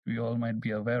we all might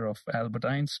be aware of Albert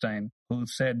Einstein, who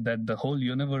said that the whole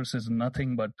universe is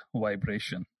nothing but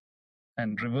vibration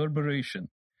and reverberation,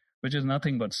 which is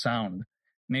nothing but sound.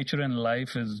 Nature and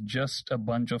life is just a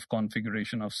bunch of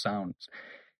configuration of sounds.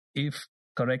 If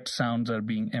correct sounds are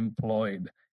being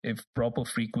employed, if proper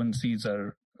frequencies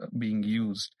are being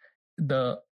used,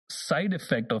 the side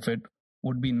effect of it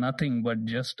would be nothing but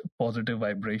just positive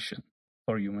vibration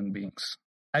for human beings.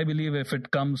 I believe if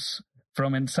it comes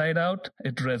from inside out,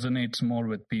 it resonates more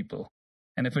with people.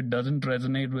 And if it doesn't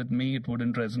resonate with me, it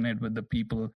wouldn't resonate with the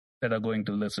people that are going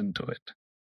to listen to it.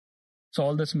 So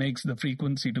all this makes the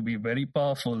frequency to be very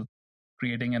powerful,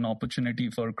 creating an opportunity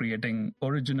for creating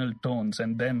original tones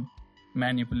and then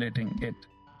manipulating it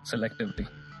selectively.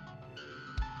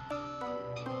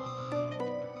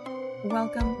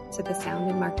 Welcome to the Sound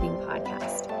and Marketing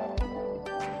Podcast.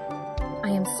 I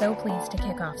am so pleased to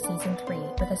kick off Season 3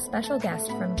 with a special guest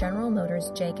from General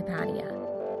Motors' Jay Kapadia.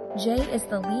 Jay is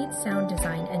the lead sound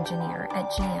design engineer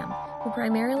at GM, who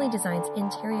primarily designs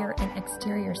interior and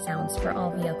exterior sounds for all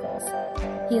vehicles.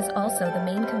 He is also the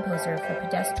main composer for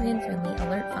pedestrian-friendly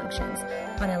alert functions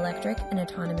on electric and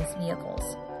autonomous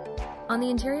vehicles. On the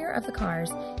interior of the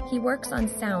cars, he works on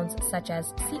sounds such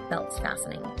as seatbelts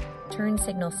fastening, turn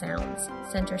signal sounds,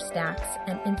 center stacks,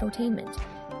 and infotainment.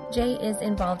 Jay is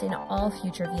involved in all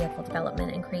future vehicle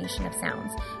development and creation of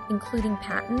sounds, including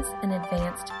patents and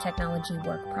advanced technology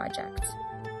work projects.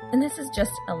 And this is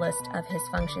just a list of his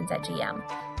functions at GM.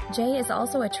 Jay is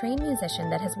also a trained musician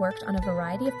that has worked on a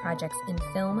variety of projects in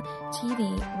film,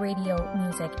 TV, radio,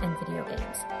 music, and video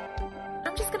games.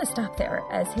 I'm just going to stop there,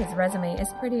 as his resume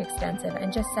is pretty extensive,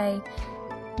 and just say,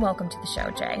 welcome to the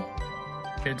show, Jay.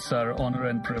 It's our honor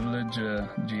and privilege,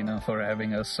 Gina, for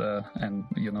having us and,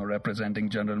 representing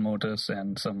General Motors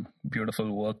and some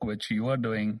beautiful work which you are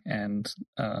doing and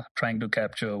trying to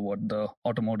capture what the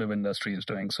automotive industry is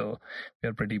doing. So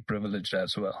we're pretty privileged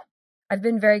as well. I've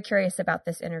been very curious about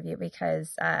this interview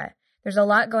because there's a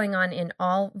lot going on in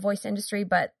all voice industry,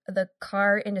 but the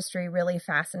car industry really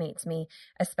fascinates me,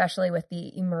 especially with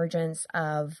the emergence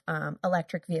of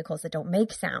electric vehicles that don't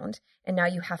make sound. And now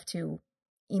you have to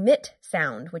emit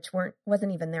sound, which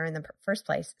wasn't even there in the first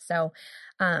place. So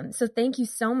thank you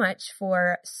so much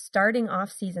for starting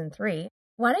off Season 3.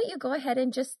 Why don't you go ahead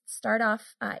and just start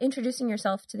off introducing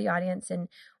yourself to the audience and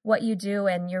what you do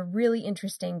and your really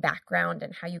interesting background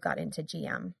and how you got into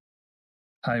GM.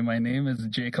 Hi, my name is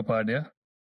Jay Kapadia,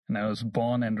 and I was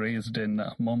born and raised in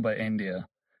Mumbai, India.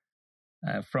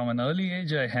 From an early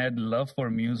age, I had love for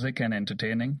music and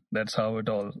entertaining. That's how it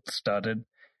all started.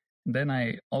 Then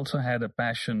I also had a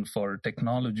passion for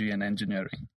technology and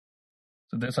engineering.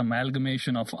 So this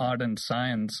amalgamation of art and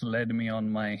science led me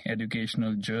on my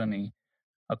educational journey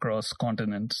across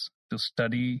continents to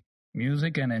study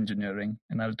music and engineering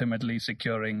and ultimately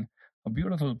securing a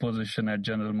beautiful position at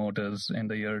General Motors in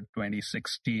the year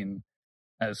 2016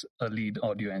 as a lead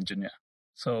audio engineer.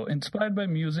 So inspired by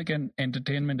music and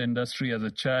entertainment industry as a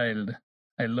child,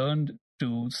 I learned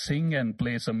to sing and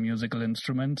play some musical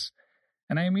instruments.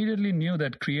 And I immediately knew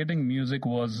that creating music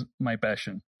was my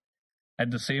passion.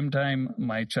 At the same time,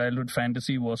 my childhood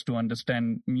fantasy was to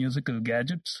understand musical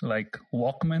gadgets like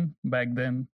Walkman back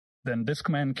then. Then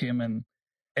Discman came in,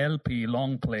 LP,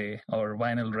 long play, or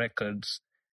vinyl records.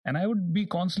 And I would be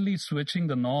constantly switching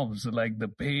the knobs like the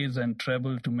bass and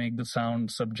treble to make the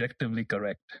sound subjectively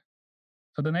correct.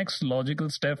 So the next logical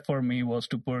step for me was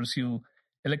to pursue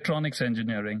electronics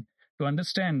engineering to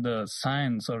understand the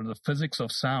science or the physics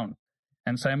of sound.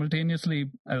 And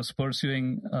simultaneously, I was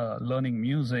pursuing learning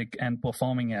music and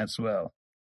performing as well.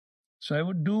 So I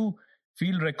would do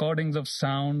field recordings of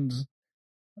sounds,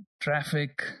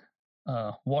 traffic,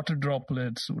 water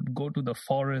droplets, would go to the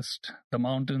forest, the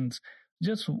mountains,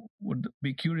 just would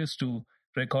be curious to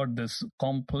record this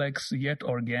complex yet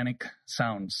organic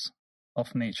sounds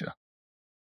of nature.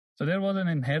 So there was an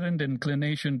inherent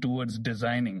inclination towards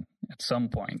designing at some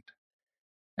point.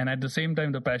 And at the same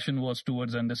time, the passion was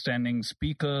towards understanding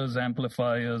speakers,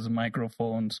 amplifiers,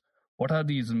 microphones. What are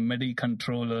these MIDI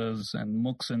controllers and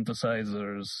Moog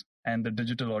synthesizers and the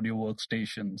digital audio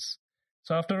workstations?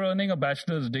 So after earning a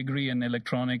bachelor's degree in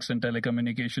electronics and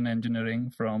telecommunication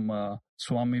engineering from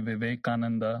Swami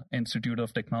Vivekananda Institute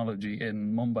of Technology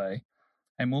in Mumbai,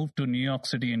 I moved to New York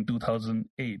City in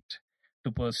 2008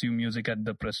 to pursue music at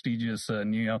the prestigious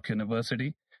New York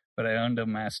University, where I earned a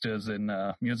master's in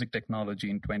music technology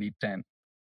in 2010.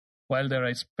 While there,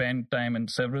 I spent time in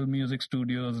several music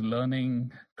studios,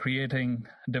 learning, creating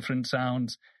different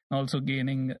sounds, and also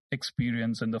gaining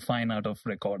experience in the fine art of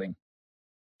recording.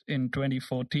 In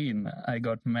 2014, I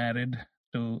got married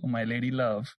to my lady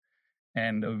love,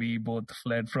 and we both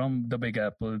fled from the Big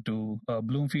Apple to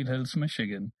Bloomfield Hills,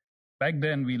 Michigan. Back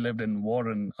then, we lived in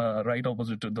Warren, right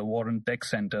opposite to the Warren Tech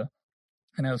Center,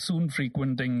 and I was soon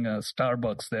frequenting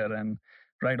Starbucks there, and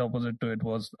right opposite to it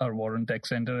was our Warren Tech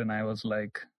Center, and I was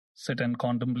like, sit and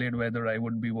contemplate whether I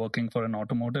would be working for an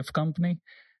automotive company,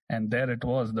 and there it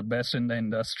was, the best in the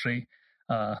industry.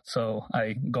 So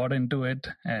I got into it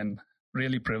and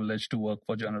really privileged to work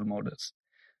for General Motors.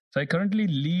 So I currently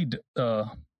lead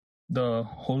the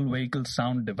whole vehicle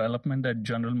sound development at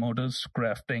General Motors,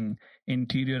 crafting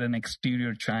interior and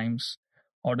exterior chimes,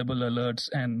 audible alerts,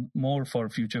 and more for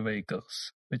future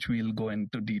vehicles, which we'll go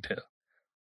into detail.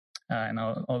 And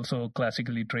also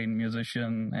classically trained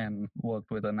musician and worked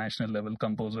with a national level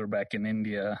composer back in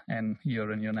India and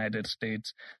here in United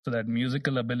States. So that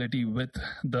musical ability with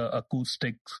the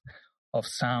acoustics of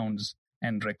sounds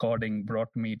and recording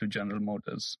brought me to General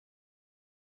Motors.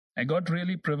 I got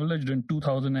really privileged in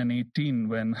 2018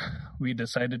 when we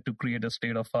decided to create a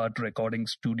state-of-art recording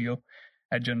studio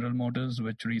at General Motors,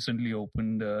 which recently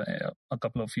opened a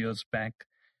couple of years back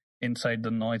inside the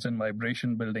Noise and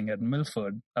Vibration building at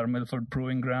Milford, our Milford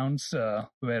Proving Grounds,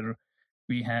 where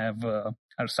we have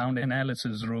our sound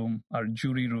analysis room, our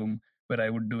jury room, where I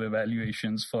would do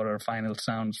evaluations for our final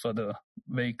sounds for the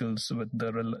vehicles with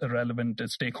the relevant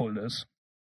stakeholders.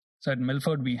 So at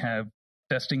Milford, we have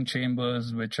testing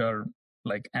chambers, which are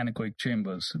like anechoic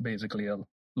chambers, basically a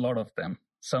lot of them,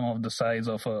 some of the size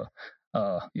of a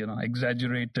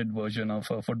exaggerated version of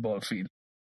a football field.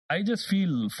 I just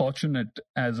feel fortunate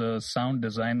as a sound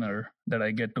designer that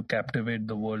I get to captivate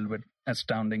the world with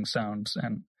astounding sounds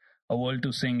and a world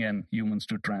to sing and humans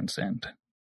to transcend.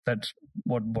 That's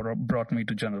what brought me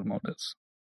to General Motors.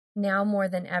 Now more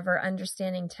than ever,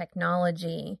 understanding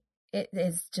technology, it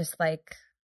is just like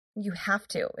you have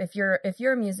to. If you're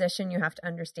a musician, you have to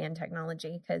understand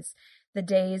technology, because the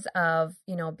days of,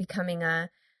 becoming a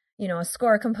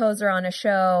score composer on a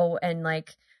show and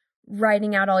like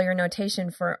writing out all your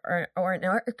notation for or an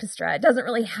orchestra, it doesn't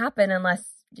really happen unless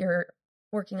you're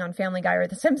working on Family Guy or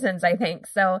The Simpsons, I think.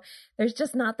 So there's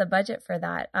just not the budget for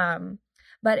that.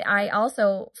 But I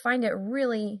also find it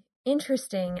really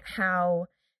interesting how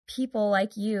people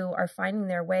like you are finding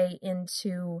their way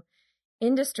into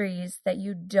industries that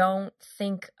you don't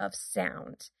think of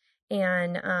sound.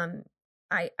 And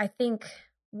I think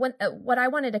what I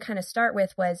wanted to kind of start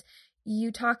with was,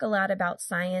 you talk a lot about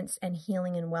science and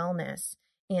healing and wellness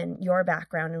in your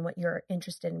background and what you're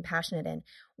interested and passionate in.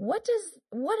 What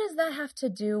does that have to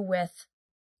do with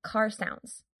car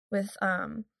sounds, with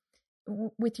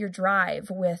your drive,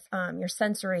 with your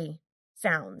sensory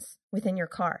sounds within your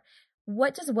car?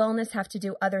 What does wellness have to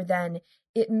do other than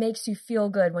it makes you feel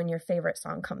good when your favorite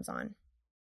song comes on?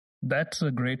 That's a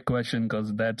great question,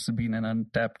 because that's been an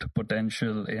untapped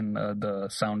potential in the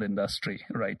sound industry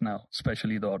right now,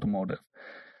 especially the automotive.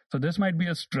 So this might be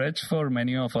a stretch for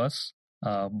many of us,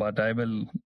 but I will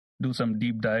do some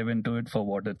deep dive into it for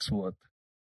what it's worth.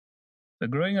 So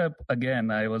growing up, again,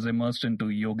 I was immersed into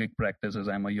yogic practices.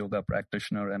 I'm a yoga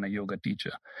practitioner and a yoga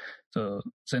teacher. So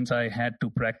since I had to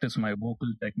practice my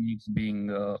vocal techniques being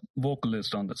a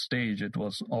vocalist on the stage, it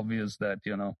was obvious that,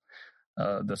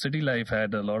 the city life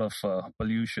had a lot of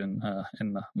pollution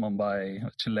in Mumbai,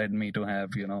 which led me to have,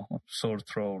 sore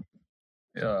throat,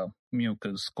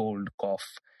 mucus, cold,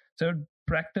 cough. So I'd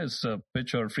practice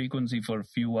pitch or frequency for a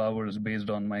few hours based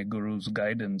on my guru's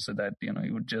guidance, so that,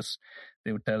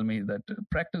 they would tell me that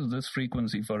practice this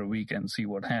frequency for a week and see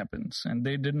what happens. And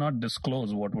they did not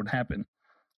disclose what would happen.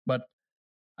 But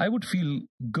I would feel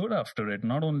good after it,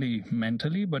 not only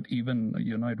mentally, but even,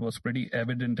 it was pretty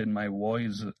evident in my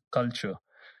voice culture.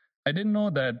 I didn't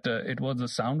know that it was the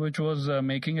sound which was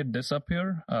making it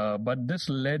disappear, but this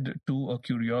led to a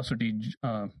curiosity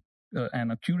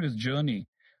and a curious journey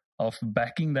of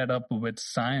backing that up with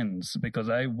science, because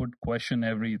I would question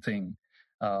everything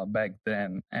back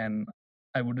then, and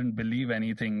I wouldn't believe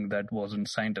anything that wasn't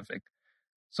scientific.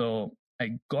 So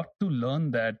I got to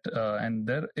learn that, and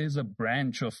there is a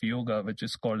branch of yoga which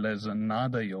is called as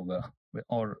Nada Yoga,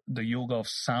 or the yoga of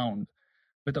sound,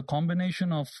 with a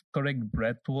combination of correct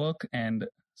breath work and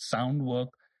sound work.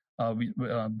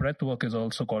 Breath work is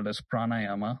also called as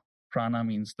pranayama. Prana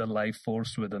means the life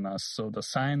force within us. So the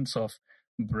science of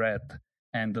breath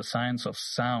and the science of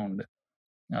sound,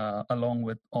 along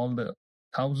with all the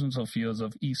thousands of years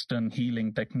of Eastern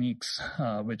healing techniques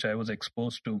which I was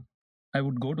exposed to. I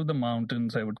would go to the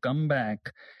mountains, I would come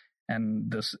back,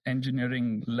 and this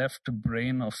engineering left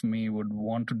brain of me would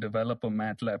want to develop a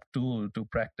MATLAB tool to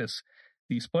practice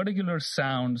these particular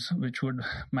sounds which would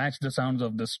match the sounds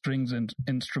of the strings and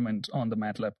instruments on the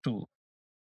MATLAB tool.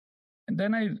 And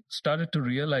then I started to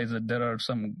realize that there are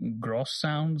some gross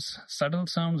sounds, subtle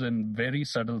sounds, and very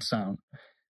subtle sound.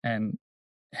 And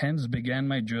hence began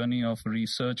my journey of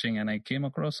researching. And I came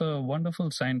across a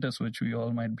wonderful scientist, which we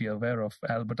all might be aware of,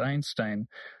 Albert Einstein,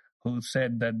 who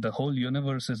said that the whole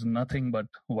universe is nothing but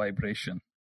vibration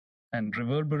and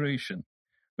reverberation,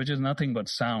 which is nothing but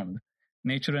sound.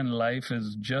 Nature and life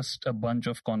is just a bunch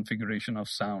of configuration of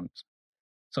sounds.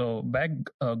 So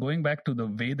going back to the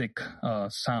Vedic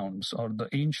sounds or the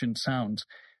ancient sounds,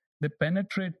 they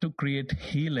penetrate to create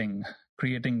healing,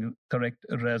 creating correct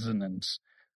resonance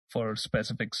for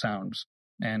specific sounds.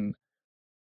 And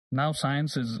now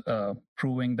science is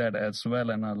proving that as well.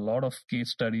 And a lot of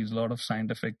case studies, a lot of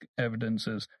scientific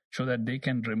evidences show that they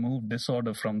can remove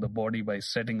disorder from the body by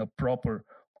setting a proper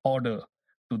order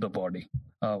to the body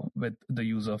with the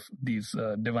use of these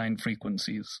divine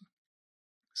frequencies.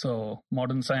 So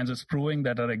modern science is proving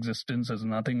that our existence is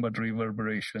nothing but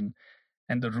reverberation.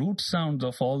 And the root sounds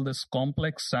of all these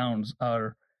complex sounds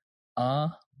are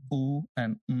ah, oo,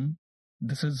 and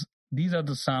These are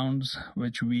the sounds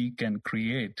which we can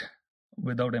create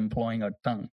without employing our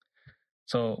tongue.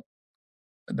 So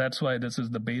that's why this is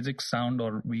the basic sound,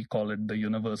 or we call it the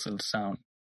universal sound.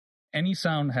 Any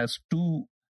sound has two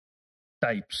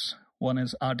types. One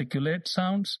is articulate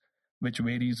sounds, which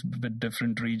varies with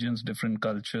different regions, different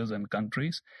cultures and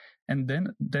countries. And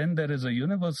then there is a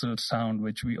universal sound,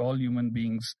 which we all human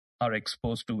beings are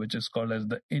exposed to, which is called as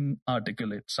the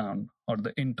inarticulate sound or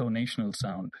the intonational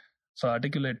sound. So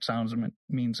articulate sounds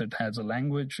means it has a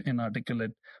language.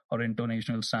 Inarticulate or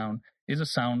intonational sound is a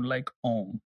sound like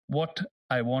Om. What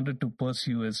I wanted to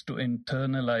pursue is to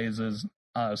internalize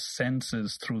our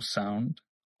senses through sound,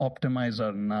 optimize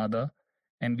our nada,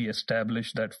 and we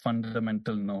establish that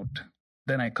fundamental note.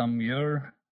 Then I come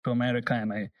here to America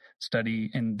and I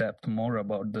study in depth more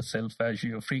about the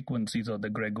solfeggio frequencies or the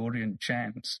Gregorian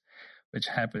chants which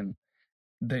happen.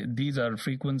 These are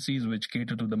frequencies which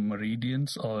cater to the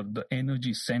meridians or the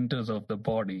energy centers of the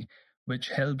body, which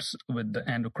helps with the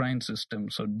endocrine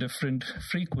system. So different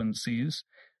frequencies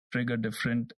trigger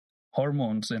different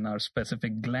hormones in our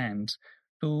specific glands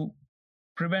to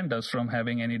prevent us from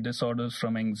having any disorders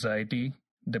from anxiety,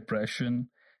 depression,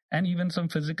 and even some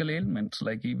physical ailments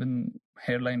like even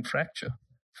hairline fracture,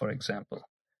 for example.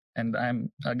 And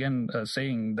I'm again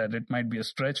saying that it might be a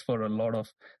stretch for a lot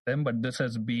of them, but this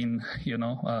has been,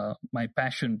 my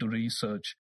passion to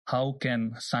research how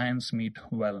can science meet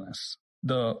wellness.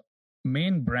 The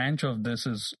main branch of this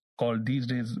is called, these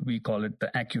days we call it the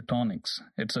acutonics.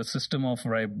 It's a system of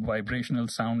vibrational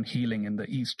sound healing in the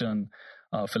Eastern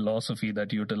philosophy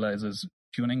that utilizes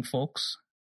tuning forks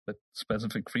with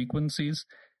specific frequencies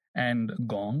and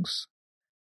gongs.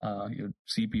 You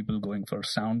see people going for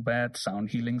sound baths,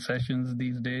 sound healing sessions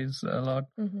these days a lot.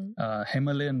 Mm-hmm.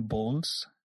 Himalayan bowls,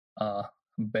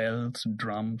 bells,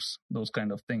 drums, those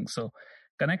kind of things. So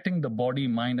connecting the body,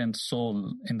 mind, and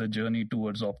soul in the journey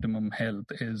towards optimum health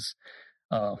is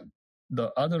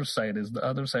the other side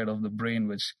of the brain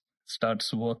which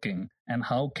starts working. And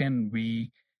how can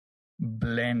we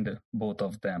blend both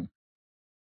of them?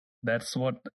 That's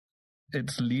what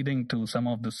it's leading to some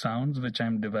of the sounds which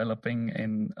I'm developing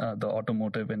in the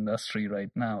automotive industry right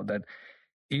now, that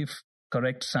if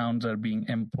correct sounds are being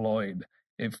employed,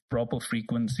 if proper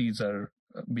frequencies are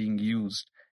being used,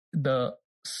 the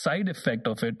side effect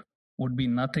of it would be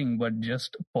nothing but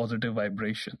just positive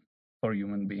vibration for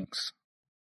human beings.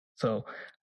 So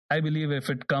I believe if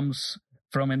it comes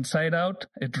from inside out,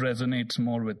 it resonates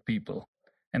more with people.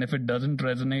 And if it doesn't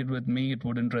resonate with me, it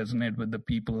wouldn't resonate with the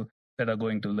people that are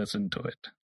going to listen to it.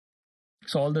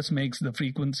 So all this makes the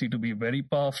frequency to be very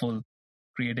powerful,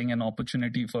 creating an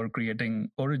opportunity for creating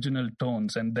original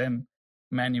tones and then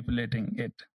manipulating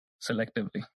it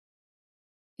selectively.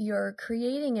 You're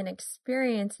creating an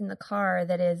experience in the car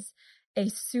that is a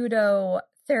pseudo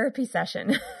therapy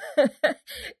session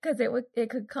because it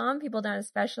could calm people down,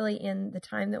 especially in the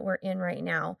time that we're in right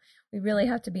now. We really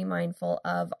have to be mindful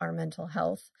of our mental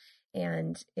health.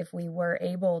 And if we were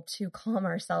able to calm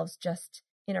ourselves just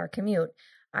in our commute,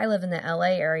 I live in the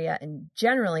LA area, and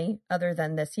generally, other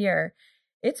than this year,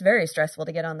 it's very stressful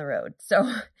to get on the road.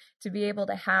 So to be able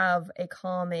to have a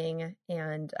calming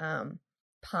and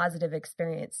positive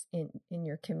experience in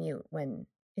your commute when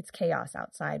it's chaos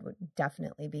outside would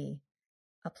definitely be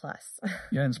a plus.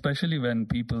 Yeah, and especially when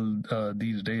people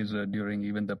these days during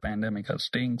even the pandemic are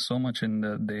staying so much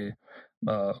they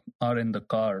are in the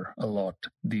car a lot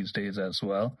these days as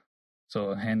well.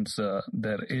 So hence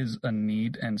there is a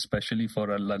need, and especially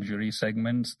for our luxury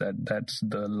segments, that's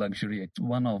the luxury,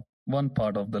 one of one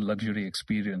part of the luxury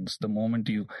experience. The moment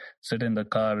you sit in the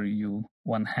car,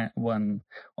 one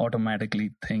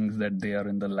automatically thinks that they are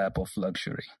in the lap of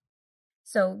luxury.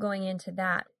 So going into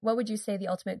that, what would you say the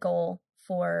ultimate goal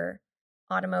for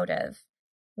automotive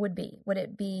would be? Would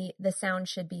it be the sound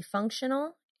should be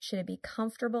functional? Should it be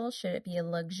comfortable? Should it be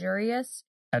luxurious?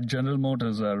 At General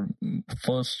Motors, our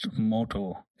first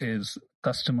motto is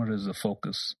customer is the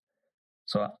focus.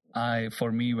 So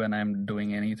for me, when I'm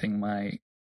doing anything, my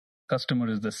customer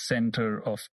is the center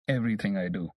of everything I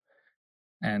do.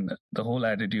 And the whole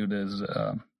attitude is,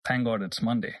 thank God it's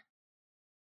Monday.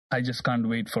 I just can't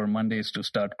wait for Mondays to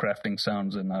start crafting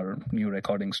sounds in our new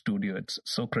recording studio. It's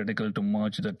so critical to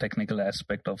merge the technical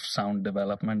aspect of sound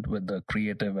development with the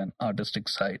creative and artistic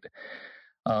side.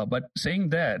 But saying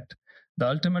that, the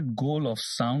ultimate goal of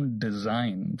sound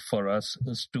design for us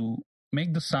is to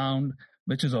make the sound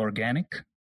which is organic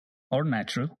or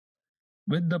natural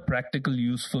with the practical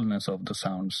usefulness of the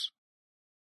sounds.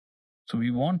 So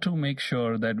we want to make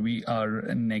sure that we are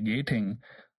negating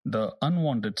the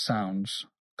unwanted sounds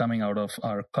coming out of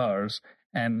our cars,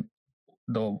 and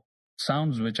the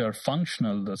sounds which are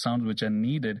functional, the sounds which are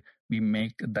needed, we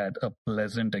make that a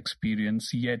pleasant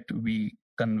experience, yet we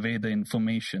convey the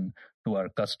information to our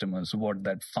customers what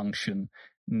that function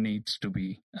needs to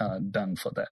be done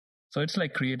for that. So it's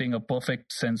like creating a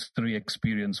perfect sensory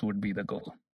experience would be the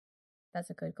goal. That's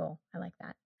a good goal. I like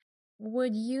that.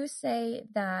 Would you say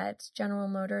that General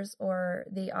Motors or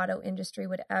the auto industry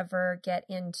would ever get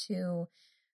into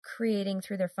creating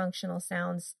through their functional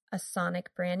sounds a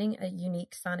sonic branding, a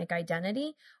unique sonic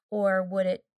identity, or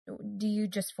do you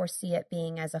just foresee it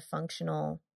being as a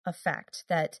functional effect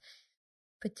that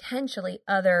potentially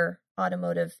other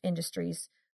automotive industries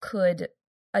could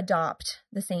adopt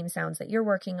the same sounds that you're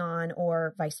working on,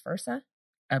 or vice versa?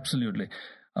 Absolutely.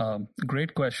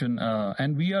 Great question.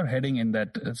 And we are heading in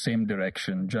that same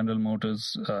direction. General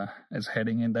Motors is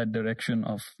heading in that direction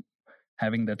of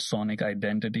having that sonic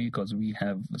identity, because we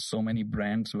have so many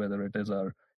brands, whether it is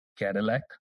our Cadillac,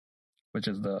 which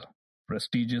is the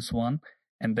prestigious one,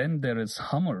 and then there is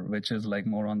Hummer, which is like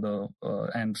more on the,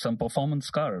 and some performance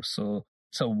cars. So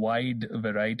it's a wide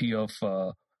variety of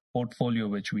portfolio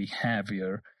which we have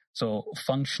here. So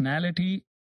functionality,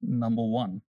 number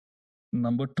one.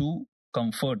 Number two,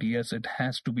 comfort. Yes, it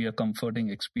has to be a comforting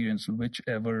experience,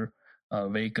 whichever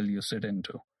vehicle you sit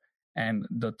into. And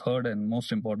the third and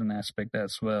most important aspect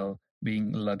as well,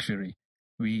 being luxury.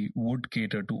 We would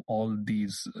cater to all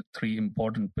these three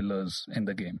important pillars in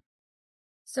the game.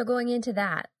 So going into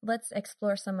that, let's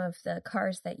explore some of the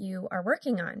cars that you are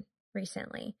working on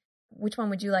recently. Which one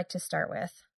would you like to start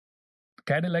with?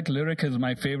 Cadillac Lyriq is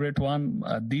my favorite one.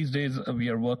 These days, we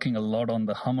are working a lot on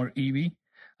the Hummer EV.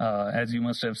 As you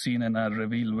must have seen in our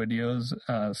reveal videos.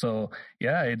 So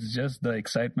yeah, it's just the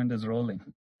excitement is rolling.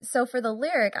 So for the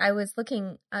Lyriq, I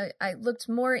looked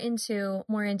more in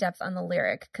depth on the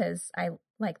Lyriq because I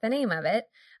like the name of it.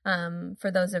 For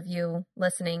those of you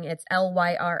listening, it's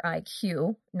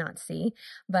Lyriq, not C.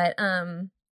 But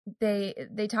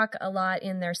they talk a lot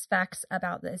in their specs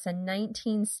about this, a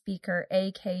 19-speaker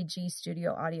AKG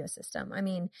studio audio system. I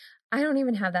mean, I don't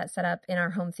even have that set up in our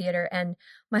home theater, and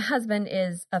my husband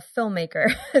is a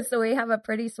filmmaker, so we have a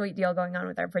pretty sweet deal going on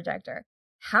with our projector.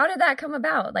 How did that come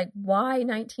about? Like, why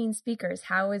 19 speakers?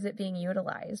 How is it being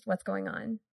utilized? What's going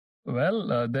on?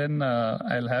 Well, then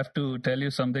I'll have to tell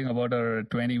you something about our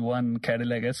 21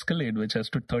 Cadillac Escalade, which has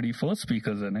 34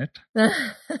 speakers in it.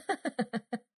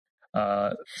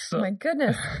 My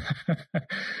goodness.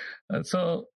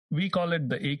 So we call it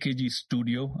the AKG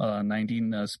Studio,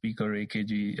 19-speaker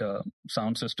AKG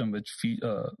sound system, which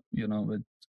which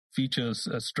features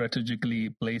strategically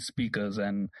placed speakers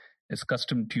and is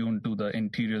custom tuned to the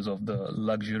interiors of the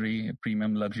luxury,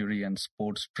 premium luxury, and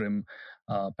sports trim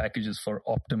packages for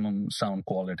optimum sound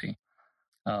quality.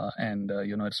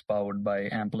 It's powered by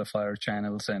amplifier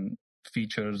channels and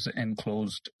features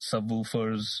enclosed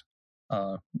subwoofers.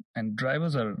 And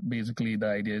drivers are basically, the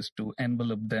idea is to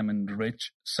envelop them in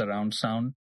rich surround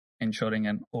sound, ensuring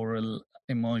an aural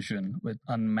immersion with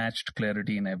unmatched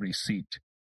clarity in every seat.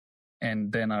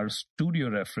 And then our studio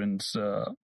reference,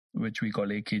 which we call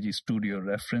AKG Studio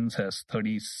Reference, has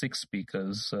 36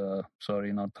 speakers,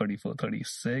 not 34,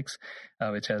 36,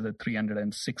 which has a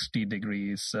 360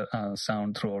 degrees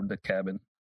sound throughout the cabin.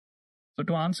 So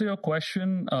to answer your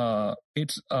question,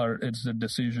 it's the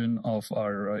decision of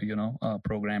our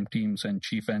program teams and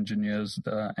chief engineers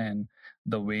and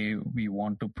the way we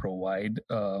want to provide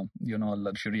a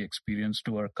luxury experience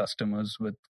to our customers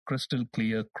with crystal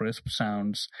clear, crisp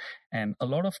sounds, and a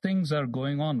lot of things are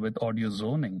going on with audio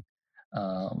zoning.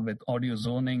 with audio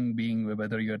zoning being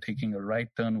whether you're taking a right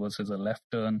turn versus a left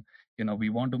turn, we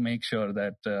want to make sure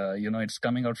that, it's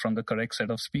coming out from the correct set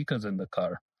of speakers in the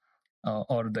car.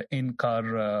 Or the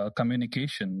in-car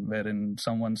communication, wherein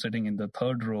someone sitting in the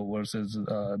third row versus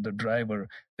the driver,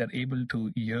 they're able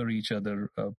to hear each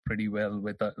other pretty well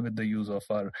with the use of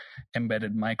our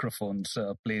embedded microphones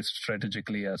placed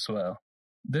strategically as well.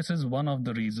 This is one of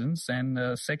the reasons.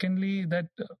 And secondly, that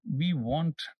we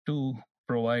want to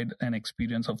provide an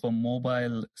experience of a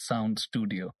mobile sound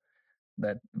studio,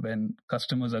 that when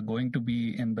customers are going to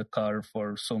be in the car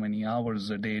for so many hours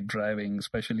a day driving,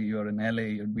 especially you're in LA,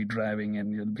 you'll be driving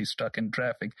and you'll be stuck in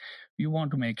traffic. You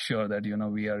want to make sure that,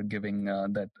 we are giving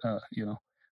that,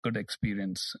 good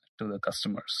experience to the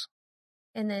customers.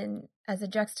 And then as a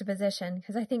juxtaposition,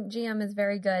 because I think GM is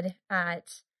very good at,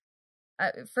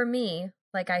 for me,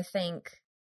 like I think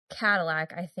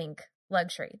Cadillac, I think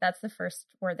luxury. That's the first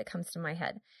word that comes to my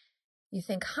head. You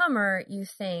think Hummer, you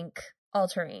think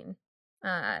all-terrain.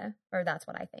 Or that's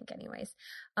what I think anyways.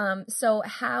 So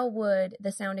how would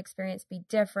the sound experience be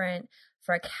different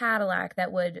for a Cadillac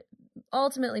that would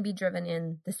ultimately be driven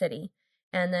in the city?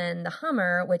 And then the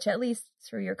Hummer, which at least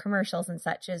through your commercials and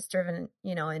such is driven,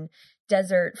 in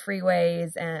desert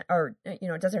freeways or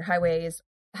desert highways.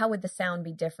 How would the sound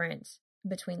be different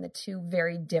between the two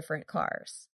very different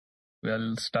cars?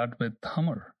 We'll start with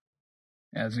Hummer.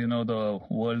 As you know, the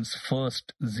world's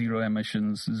first zero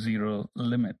emissions, zero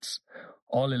limits,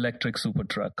 all-electric super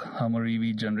truck, Hummer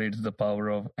EV generates the power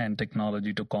of and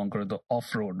technology to conquer the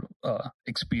off-road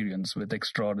experience with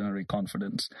extraordinary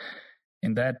confidence.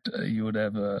 In that, you would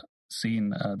have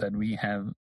seen that we have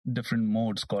different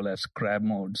modes called as crab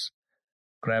mode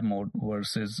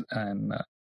versus an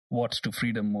watts to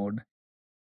freedom mode.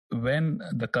 When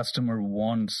the customer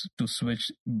wants to switch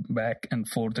back and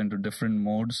forth into different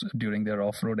modes during their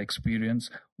off-road experience,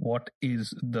 what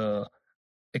is the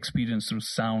experience through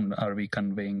sound are we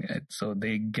conveying it? So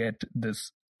they get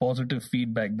this positive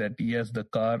feedback that yes, the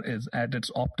car is at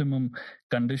its optimum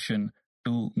condition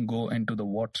to go into the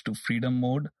watts to freedom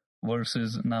mode,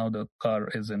 versus now the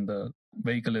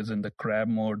vehicle is in the crab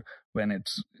mode when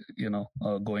it's,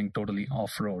 going totally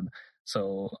off-road.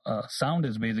 So sound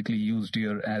is basically used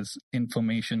here as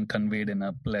information conveyed in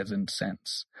a pleasant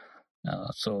sense.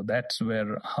 So that's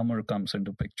where Hummer comes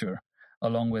into picture,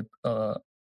 along with a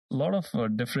lot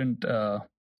of different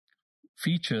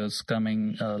features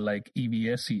coming like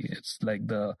EVSE. It's like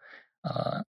the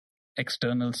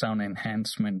external sound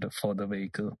enhancement for the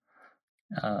vehicle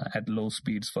at low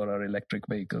speeds for our electric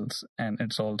vehicles. And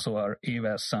it's also our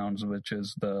AVAS sounds, which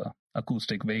is the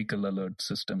acoustic vehicle alert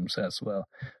systems as well.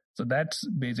 So that's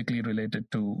basically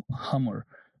related to Hummer.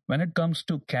 When it comes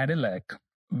to Cadillac,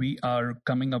 we are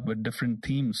coming up with different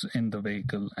themes in the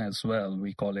vehicle as well.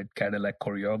 We call it Cadillac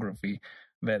choreography,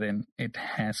 wherein it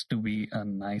has to be a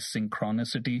nice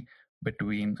synchronicity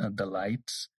between the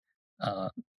lights,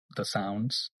 the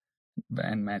sounds,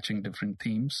 and matching different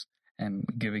themes, and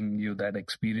giving you that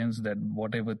experience that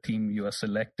whatever theme you are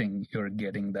selecting, you're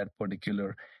getting that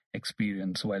particular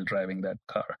experience while driving that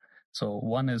car. So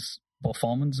one is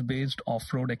performance-based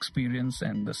off-road experience,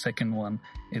 and the second one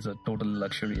is a total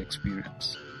luxury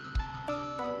experience.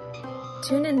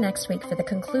 Tune in next week for the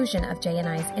conclusion of Jay and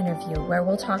I's interview, where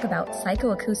we'll talk about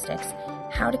psychoacoustics,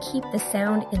 how to keep the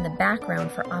sound in the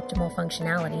background for optimal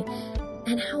functionality,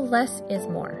 and how less is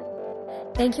more.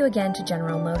 Thank you again to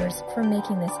General Motors for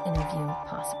making this interview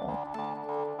possible.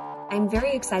 I'm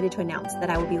very excited to announce that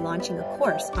I will be launching a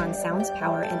course on sound's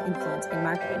power and influence in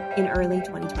marketing in early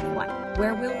 2021,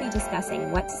 where we'll be discussing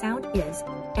what sound is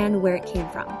and where it came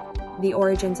from, the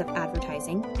origins of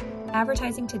advertising,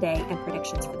 advertising today and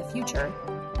predictions for the future,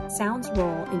 sound's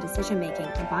role in decision-making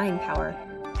and buying power,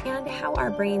 and how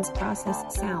our brains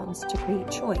process sounds to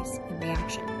create choice and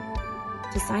reaction.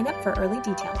 To sign up for early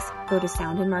details, go to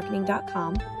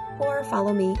soundandmarketing.com or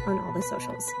follow me on all the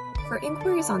socials. For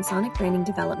inquiries on sonic branding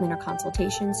development or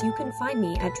consultations, you can find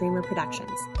me at Dreamer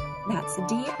Productions. That's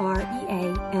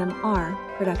DREAMR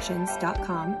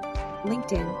Productions.com,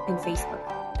 LinkedIn, and Facebook.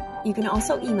 You can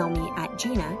also email me at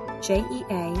Gina,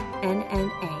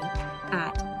 JEANNA,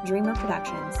 at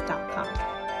dreamerproductions.com.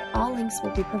 All links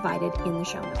will be provided in the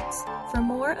show notes. For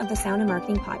more of the Sound and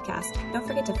Marketing Podcast, don't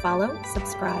forget to follow,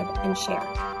 subscribe, and share.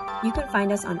 You can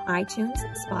find us on iTunes,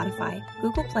 Spotify,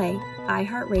 Google Play,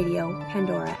 iHeartRadio,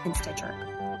 Pandora, and Stitcher.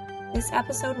 This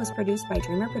episode was produced by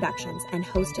Dreamer Productions and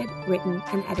hosted, written,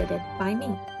 and edited by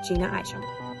me, Gina Isham.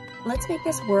 Let's make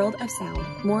this world of sound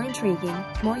more intriguing,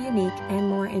 more unique, and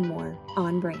more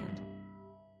on brand.